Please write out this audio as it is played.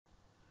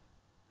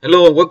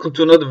Hello and welcome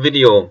to another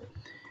video.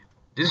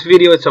 This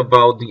video is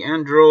about the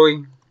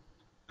Android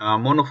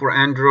Mono for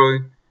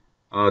Android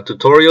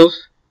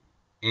tutorials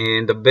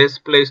and the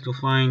best place to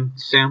find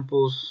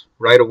samples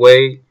right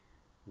away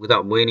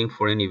without waiting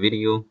for any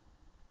video.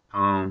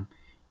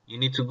 You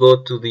need to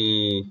go to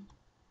the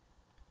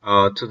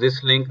to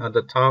this link at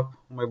the top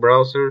of my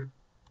browser.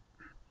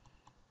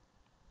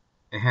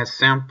 It has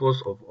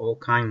samples of all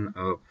kind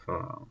of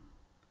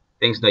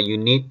things that you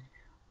need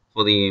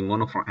for the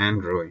Mono for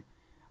Android.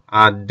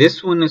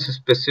 This one is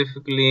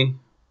specifically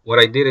what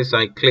I did is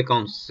I click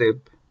on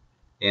zip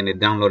and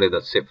it downloaded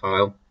the zip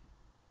file.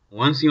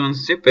 Once you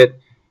unzip it,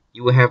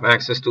 you will have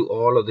access to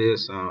all of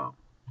this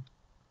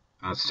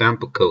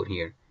sample code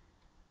here.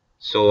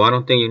 So I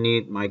don't think you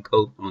need my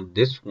code on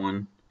this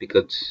one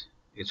because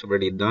it's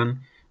already done.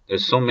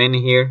 There's so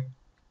many here,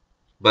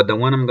 but the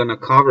one I'm gonna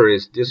cover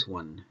is this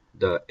one,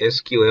 the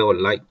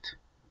Sqlite,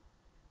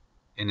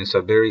 and it's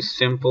a very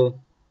simple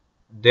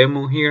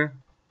demo here.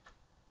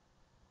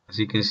 As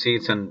you can see,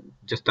 it's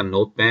just a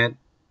notepad.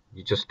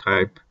 You just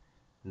type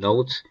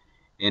notes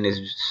and it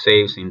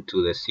saves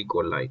into the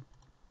Sqlite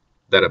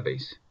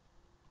database.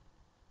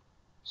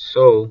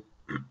 So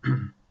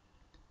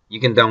you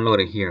can download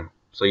it here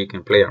so you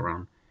can play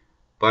around,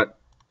 but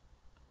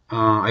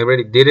I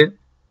already did it.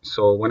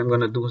 So what I'm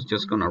gonna do is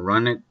just gonna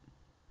run it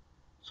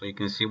so you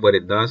can see what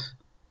it does.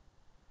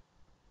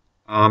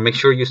 Make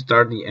sure you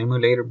start the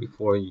emulator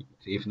before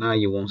if not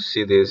you won't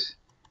see this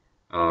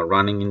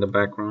running in the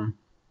background.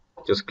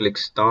 Just click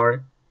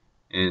start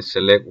and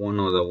select one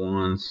of the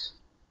ones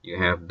you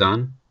have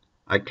done.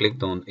 I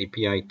clicked on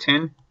API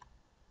 10,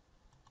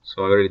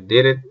 so I already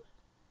did it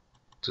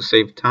to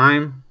save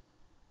time.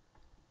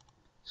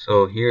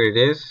 So here it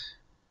is.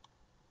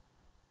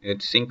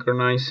 It's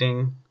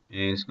synchronizing and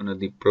it's gonna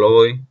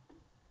deploy.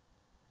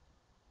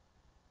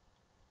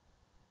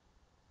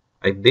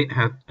 I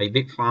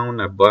did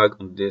found a bug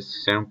on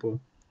this sample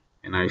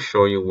and I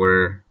show you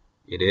where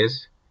it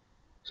is.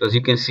 So as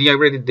you can see, I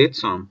already did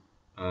some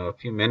a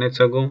few minutes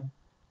ago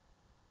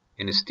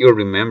and it's still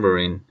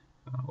remembering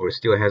or it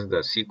still has the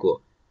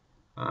SQL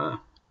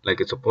like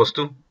it's supposed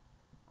to.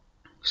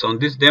 So in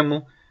this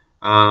demo,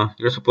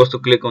 you're supposed to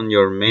click on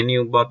your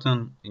menu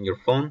button in your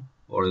phone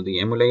or the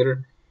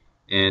emulator,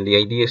 and the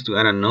idea is to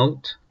add a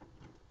note.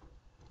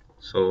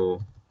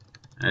 So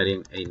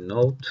adding a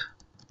note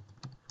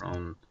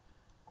from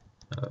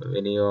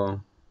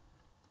video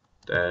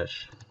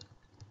dash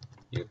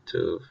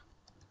YouTube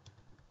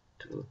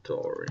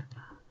tutorial.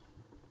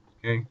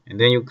 Okay, and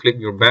then you click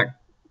your back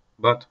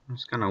button.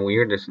 It's kind of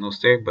weird, there's no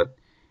save, but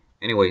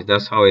anyways,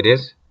 that's how it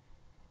is.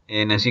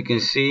 And as you can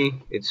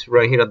see, it's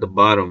right here at the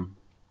bottom.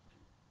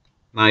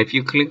 Now if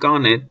you click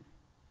on it,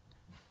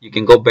 you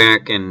can go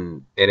back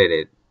and edit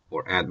it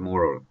or add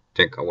more or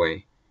take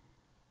away.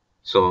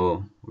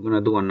 So we're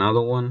gonna do another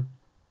one.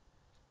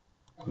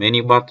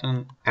 Menu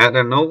button, add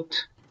a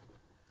note,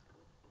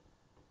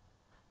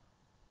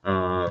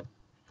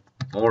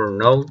 more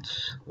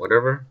notes,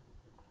 whatever.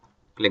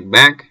 Click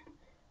back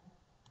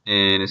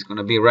and it's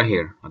gonna be right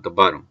here at the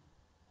bottom.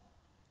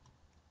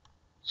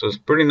 So it's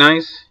pretty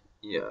nice.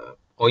 Yeah,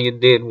 all you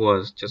did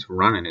was just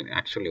run it. It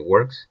actually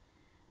works.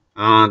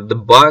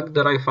 The bug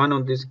that I found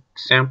on this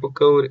sample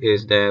code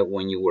is that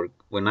when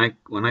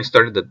I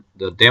started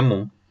the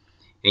demo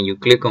and you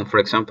click on, for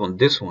example, on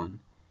this one,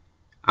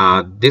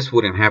 this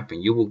wouldn't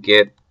happen. You will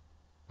get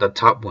the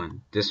top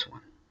one, this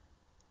one.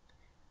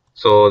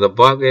 So the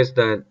bug is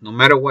that no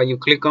matter what you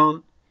click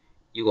on,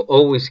 you will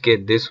always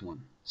get this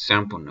one,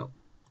 sample node.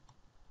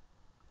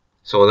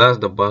 So that's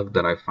the bug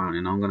that I found,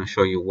 and I'm going to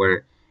show you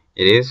where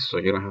it is so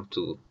you don't have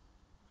to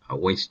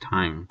waste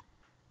time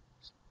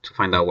to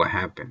find out what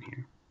happened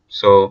here.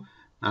 So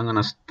I'm going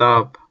to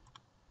stop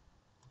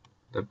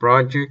the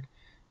project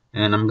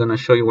and I'm going to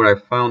show you where I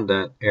found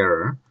that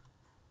error.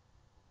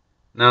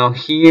 Now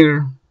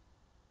here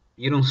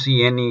you don't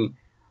see any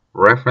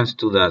reference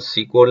to the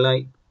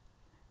Sqlite,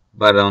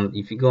 but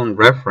if you go on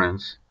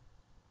reference,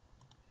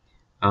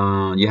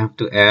 you have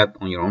to add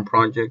on your own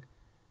project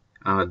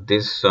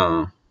this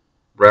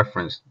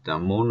reference, the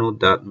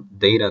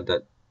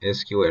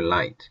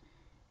mono.data.sqlite,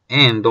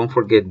 and don't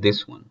forget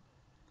this one,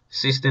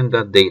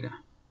 system.data.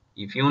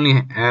 If you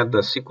only add the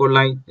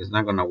Sqlite, it's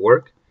not gonna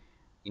work.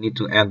 You need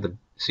to add the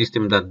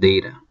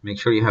system.data. Make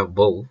sure you have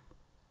both.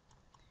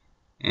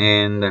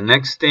 And the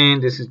next thing,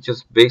 this is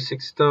just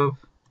basic stuff,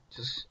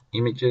 just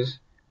images.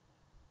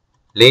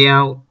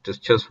 Layout,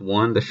 just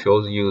one that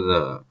shows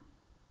you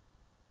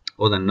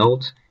all the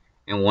notes,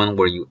 and one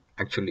where you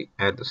actually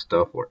add the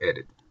stuff or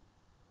edit.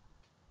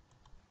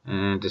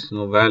 And there's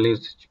no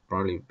values, it's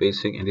probably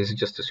basic, and this is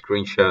just a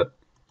screenshot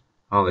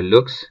how it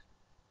looks.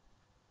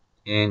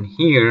 And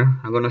here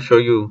I'm going to show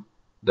you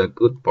the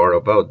good part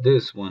about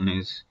this one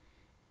is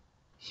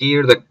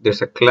here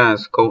there's a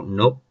class called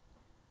nope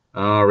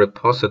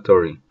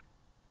repository.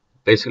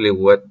 Basically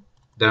what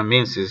that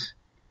means is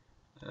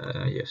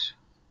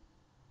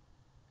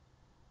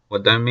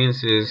what that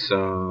means is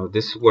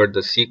this is where the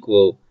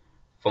SQL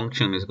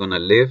function is going to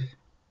live.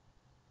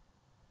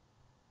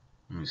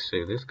 Let me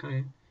save this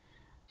guy.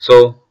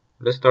 So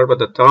let's start at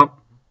the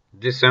top.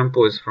 This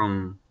sample is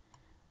from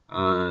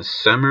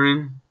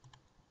Xamarin,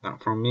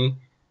 not from me.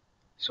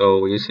 So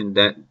we're using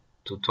that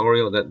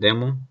tutorial, that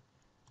demo.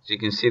 As you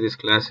can see, this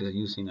class is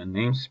using a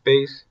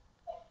namespace.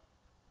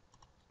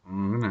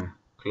 I'm gonna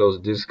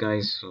close this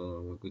guy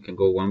so we can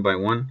go one by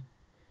one.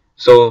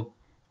 So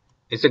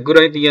it's a good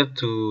idea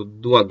to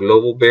do a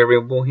global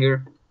variable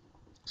here.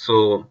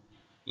 So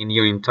in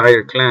your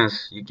entire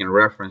class, you can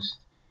reference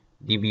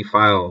db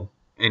file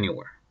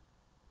anywhere.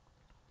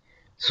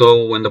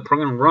 So when the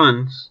program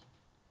runs,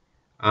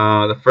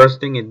 the first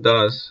thing it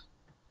does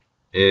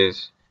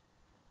is,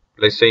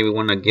 let's say we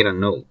want to get a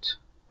note,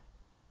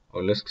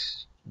 or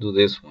let's do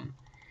this one,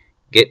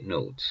 get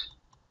notes.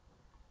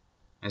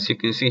 As you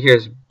can see here,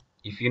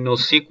 if you know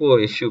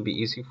SQL, it should be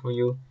easy for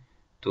you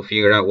to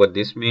figure out what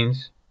this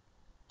means.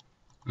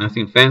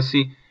 Nothing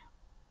fancy.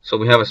 So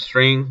we have a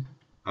string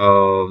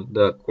of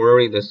the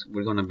query that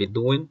we're going to be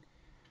doing.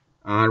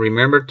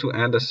 Remember to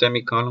add a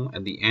semicolon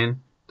at the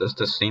end. That's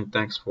the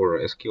syntax for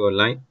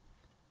Sqlite.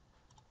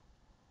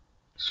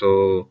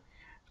 So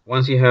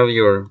once you have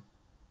your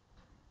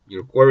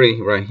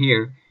query right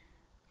here,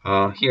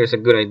 here's a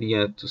good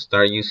idea to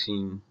start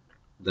using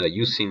the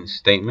using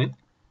statement.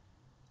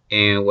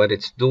 And what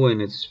it's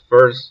doing is,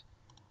 first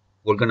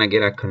we're gonna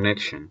get a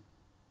connection.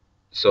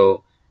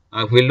 So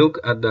if we look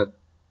at the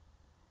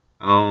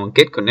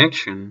get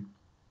connection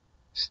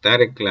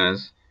static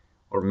class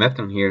or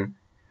method here,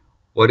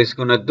 what it's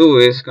gonna do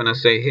is gonna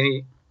say,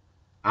 hey,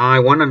 I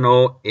want to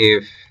know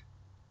if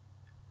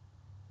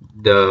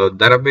the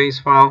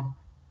database file,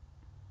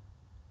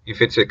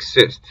 if it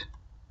exists.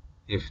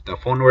 If the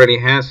phone already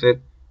has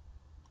it,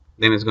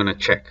 then it's gonna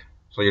check.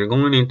 So you're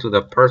going into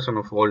the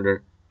personal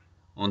folder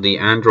on the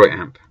Android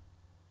app,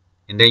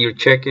 and then you're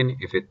checking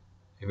if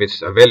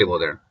it's available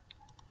there.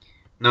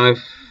 Now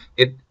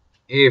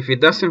if it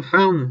doesn't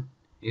find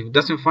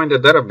the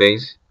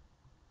database,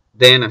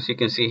 then as you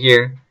can see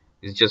here,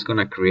 it's just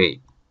gonna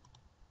create.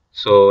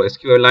 So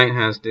SQLite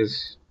has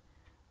this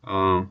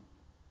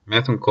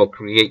method called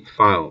create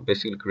file,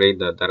 basically create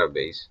the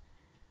database.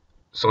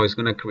 So it's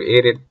gonna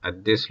create it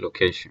at this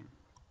location,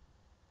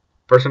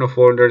 personal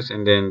folders,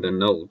 and then the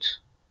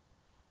nodes,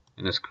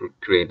 and let's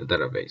create the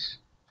database.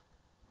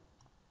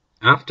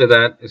 After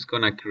that, it's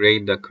gonna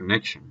create the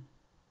connection,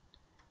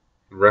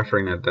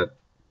 referring at that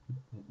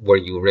where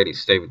you already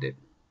saved it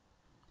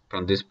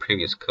from this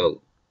previous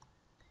code.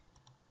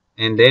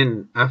 And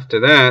then after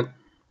that,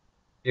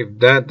 if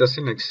that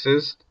doesn't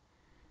exist,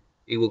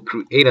 it will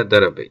create a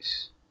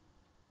database.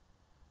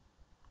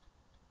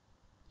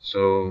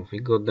 So if we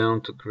go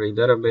down to create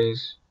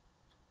database,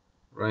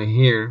 right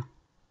here,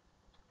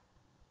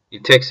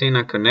 it takes in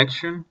a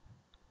connection,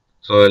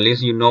 so at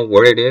least you know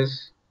where it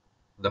is,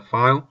 the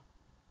file.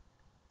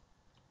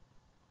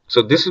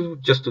 So this is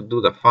just to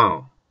do the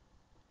file,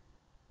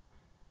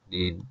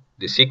 the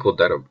SQL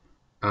data,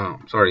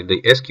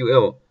 the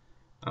SQL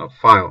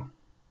file.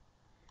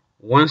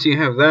 Once you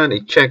have that,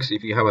 it checks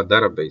if you have a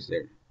database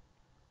there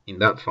in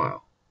that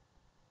file.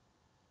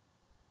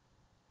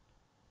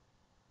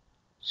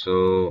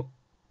 So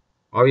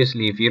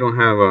obviously, if you don't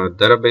have a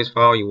database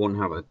file, you won't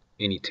have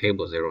any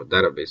tables there or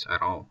database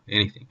at all,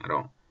 anything at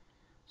all.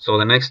 So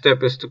the next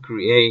step is to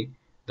create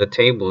the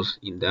tables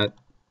in that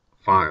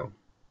file.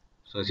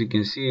 So as you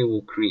can see,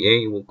 we'll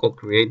call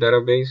create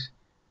database,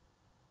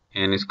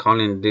 and it's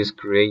calling this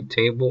create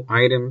table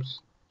items.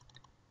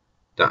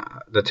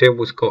 The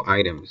table is called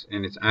items,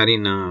 and it's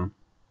adding a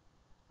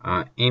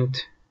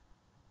int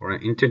or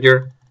an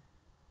integer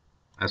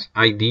as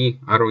ID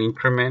auto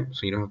increment,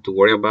 so you don't have to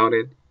worry about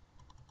it.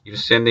 You're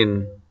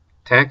sending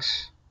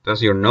text,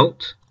 that's your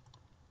note,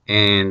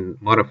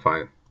 and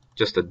modify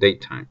just the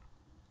date time.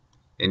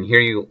 And here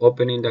you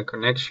opening the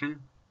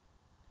connection,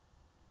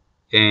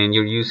 and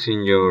you're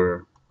using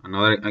your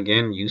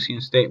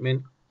using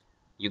statement.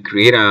 You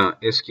create a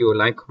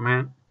SQLite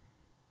command,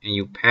 and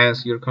you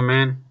pass your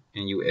command,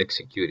 and you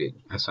execute it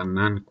as a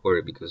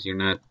non-query because you're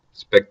not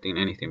expecting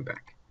anything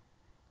back.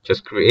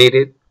 Just create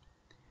it,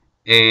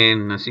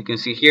 and as you can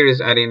see here, is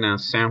adding a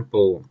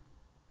sample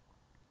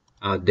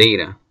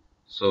data,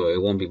 so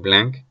it won't be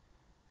blank,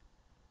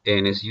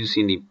 and it's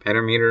using the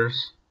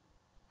parameters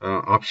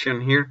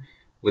option here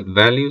with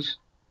values,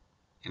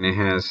 and it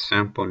has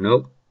sample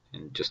note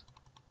and just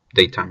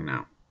datetime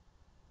now.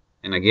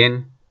 And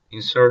again,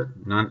 insert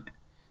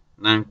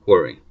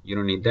non-query. You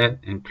don't need that,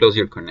 and close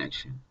your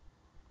connection.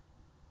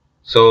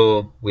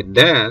 So with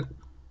that,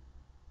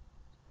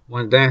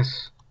 when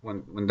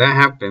that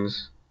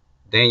happens,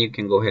 then you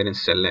can go ahead and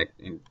select.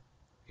 And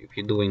if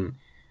you're doing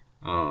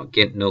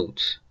get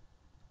notes,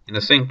 and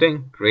the same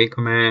thing, create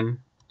command.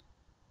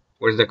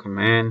 Where's the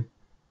command?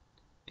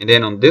 And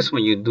then on this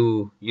one, you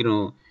do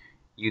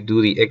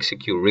the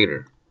execute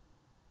reader.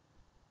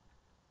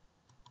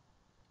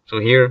 So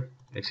here,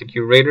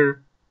 execute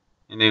reader,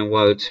 and then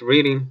while it's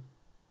reading,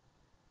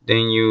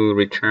 then you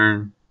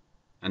return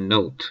a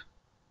note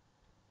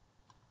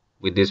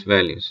with these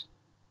values.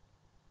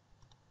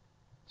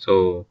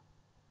 So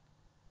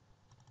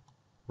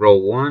row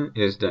 1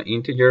 is the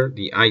integer,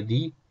 the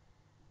ID,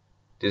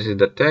 This is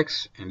the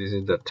text and this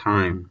is the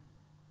time.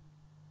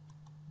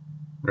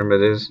 Remember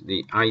this,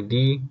 the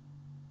ID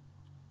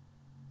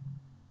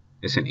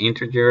is an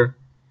integer.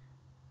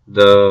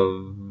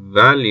 The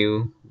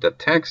value, the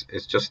text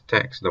is just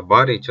text. The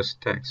body is just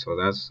text. So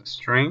that's a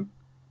string.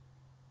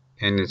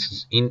 And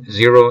it's in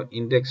zero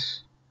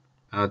index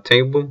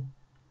table,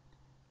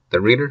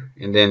 the reader.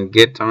 And then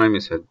get time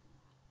is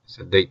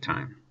a date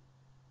time.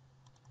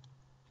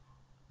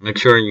 Make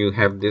sure you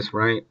have this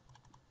right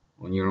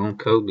on your own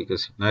code,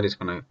 because if not, it's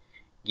going to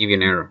give you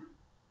an error.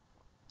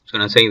 It's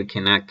going to say you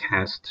cannot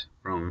cast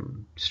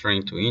from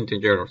string to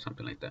integer or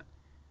something like that.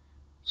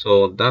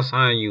 So that's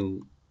how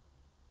you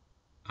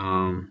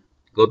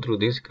go through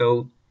this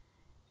code.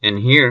 And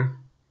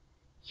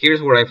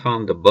here's where I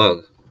found the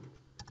bug.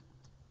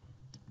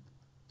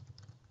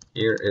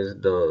 Here is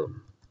the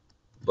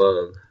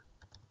bug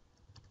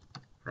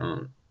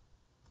from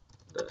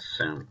the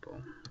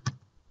sample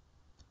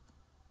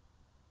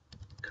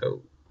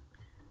code.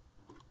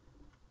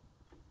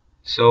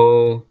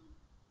 So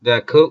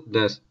the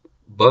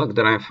bug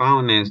that I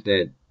found is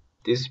that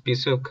this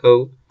piece of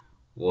code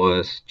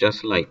was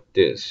just like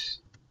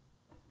this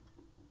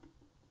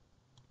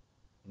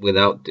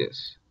without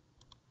this.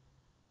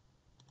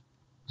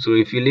 So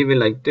if you leave it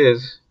like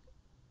this,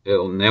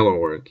 it'll never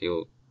work.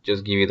 It'll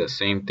just give you the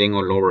same thing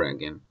all over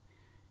again.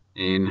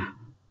 And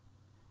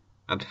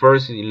at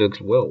first it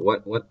looks, well,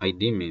 what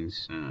ID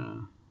means.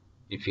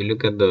 If you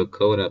look at the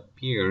code up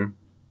here,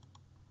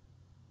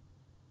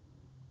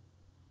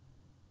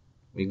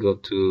 we go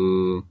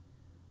to,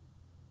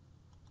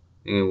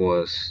 it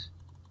was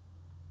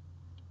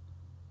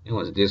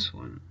this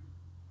one.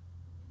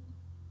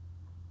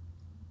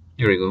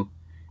 Here we go.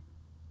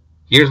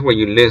 Here's where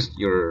you list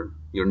your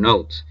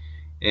nodes,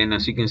 and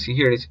as you can see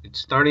here, it's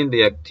starting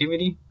the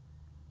activity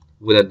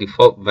with a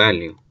default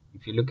value.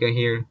 If you look at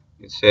here,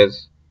 it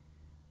says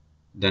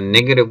the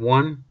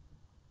 -1.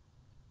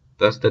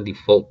 That's the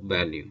default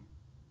value.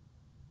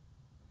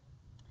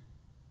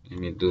 Let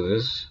me do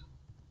this.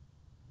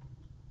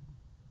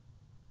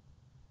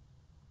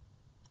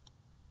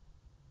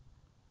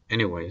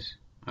 Anyways,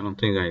 I don't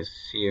think I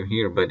see it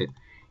here, but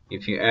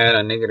if you add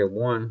a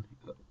 -1,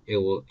 it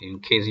will, in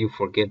case you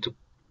forget to,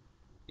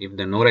 if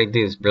the node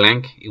ID is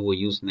blank, it will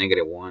use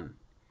 -1.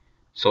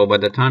 So by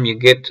the time you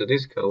get to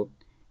this code,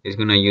 it's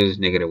going to use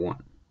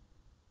 -1.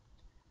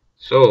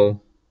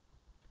 So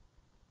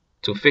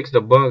to fix the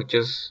bug,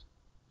 just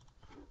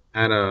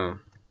add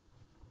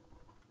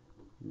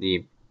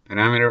the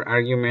parameter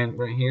argument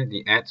right here,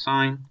 the @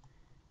 sign,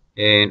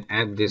 and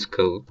add this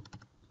code,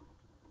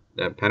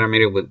 the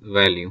parameter with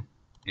value,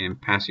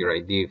 and pass your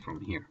ID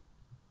from here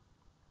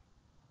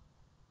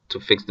to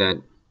fix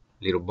that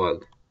little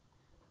bug.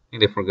 I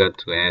think they forgot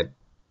to add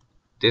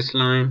this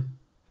line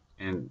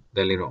and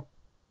the little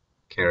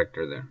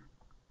character there.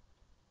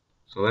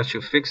 So that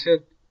should fix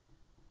it.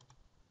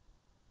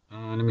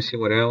 Let me see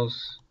what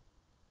else.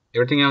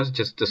 Everything else is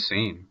just the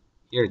same.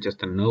 Here,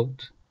 just a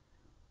note.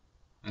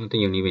 I don't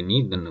think you even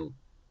need the note.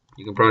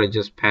 You can probably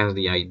just pass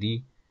the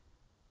ID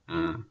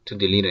to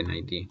delete an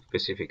ID,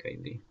 specific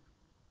ID.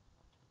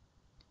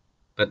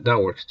 But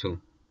that works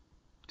too.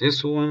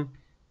 This one,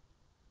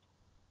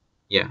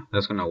 yeah,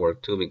 that's gonna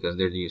work too, because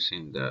they're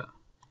using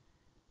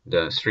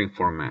the string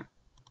format.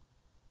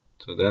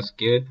 So that's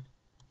good.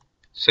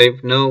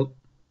 Save note,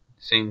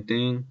 same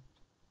thing.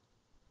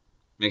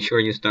 Make sure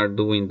you start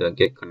doing the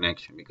get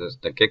connection, because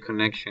the get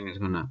connection is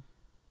gonna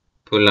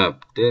pull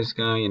up this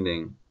guy, and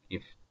then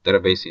if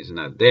database is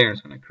not there,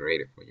 it's gonna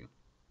create it for you.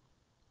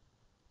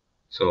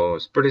 So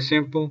it's pretty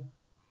simple.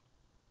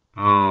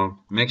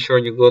 Make sure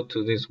you go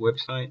to this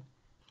website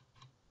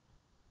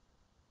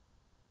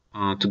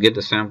to get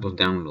the samples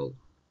download.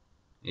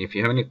 If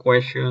you have any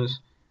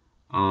questions,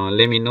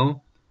 let me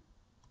know.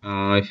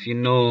 If you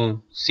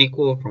know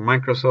SQL from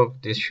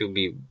Microsoft, this should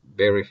be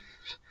very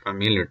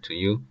familiar to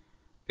you,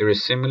 very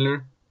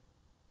similar.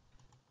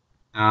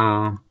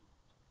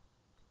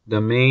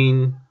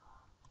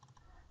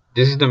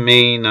 This is the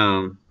main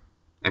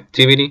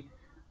activity.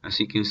 As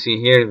you can see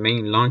here,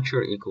 main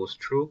launcher equals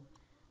true.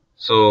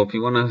 So if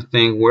you want to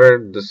think where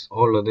does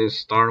all of this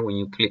start when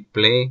you click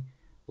play,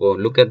 well,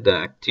 look at the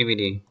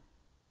activity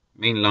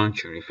main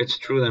launcher. If it's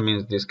true, that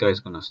means this guy is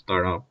going to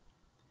start up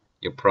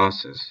your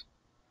process.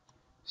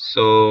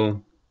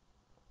 So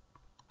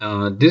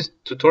this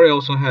tutorial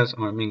also has,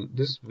 I mean,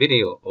 this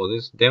video or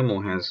this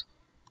demo has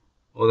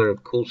other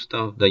cool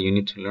stuff that you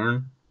need to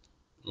learn,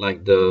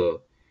 like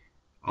the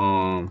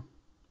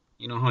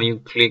you know how you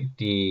click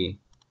the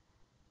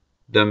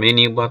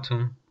menu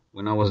button.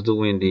 When I was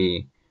doing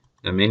the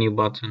menu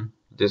button,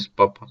 this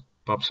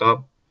pops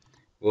up.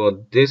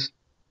 Well, this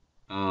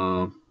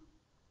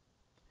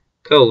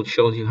code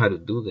shows you how to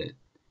do that.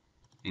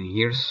 And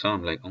here's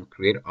some, like on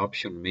create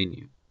option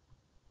menu.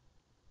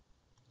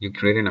 You're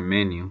creating a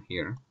menu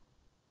here,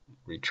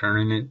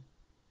 returning it.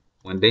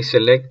 When they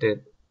select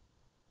it,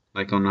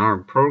 like on our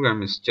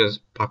program, it's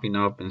just popping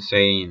up and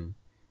saying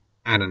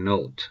add a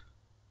note,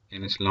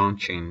 and it's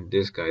launching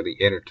this guy, the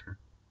editor.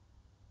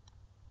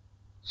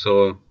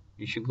 So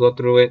you should go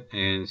through it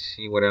and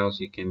see what else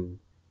you can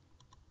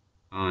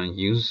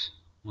use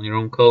on your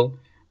own code.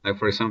 Like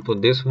for example,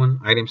 this one,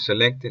 item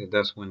selected,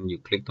 that's when you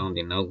clicked on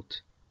the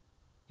note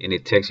and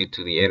it takes you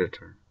to the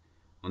editor.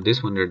 On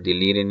this one, they're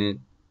deleting it.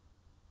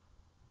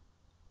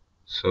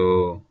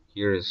 So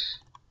here is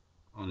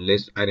on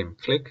list item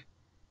click.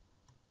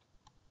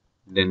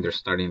 Then they're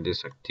starting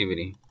this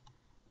activity,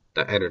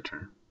 the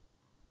editor.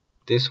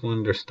 This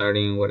one, they're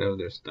starting whatever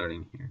they're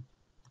starting here,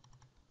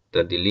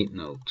 the delete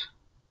note.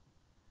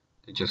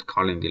 They're just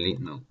calling delete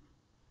note,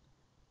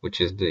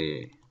 which is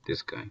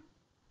this guy.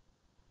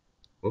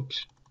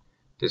 Whoops,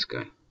 this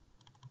guy,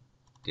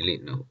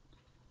 delete note.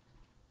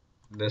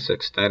 That's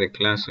a static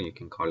class, so you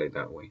can call it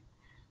that way.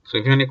 So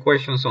if you have any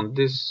questions on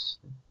this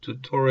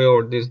tutorial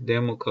or this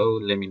demo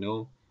code, let me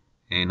know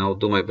and I'll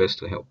do my best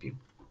to help you.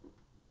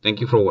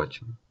 Thank you for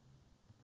watching.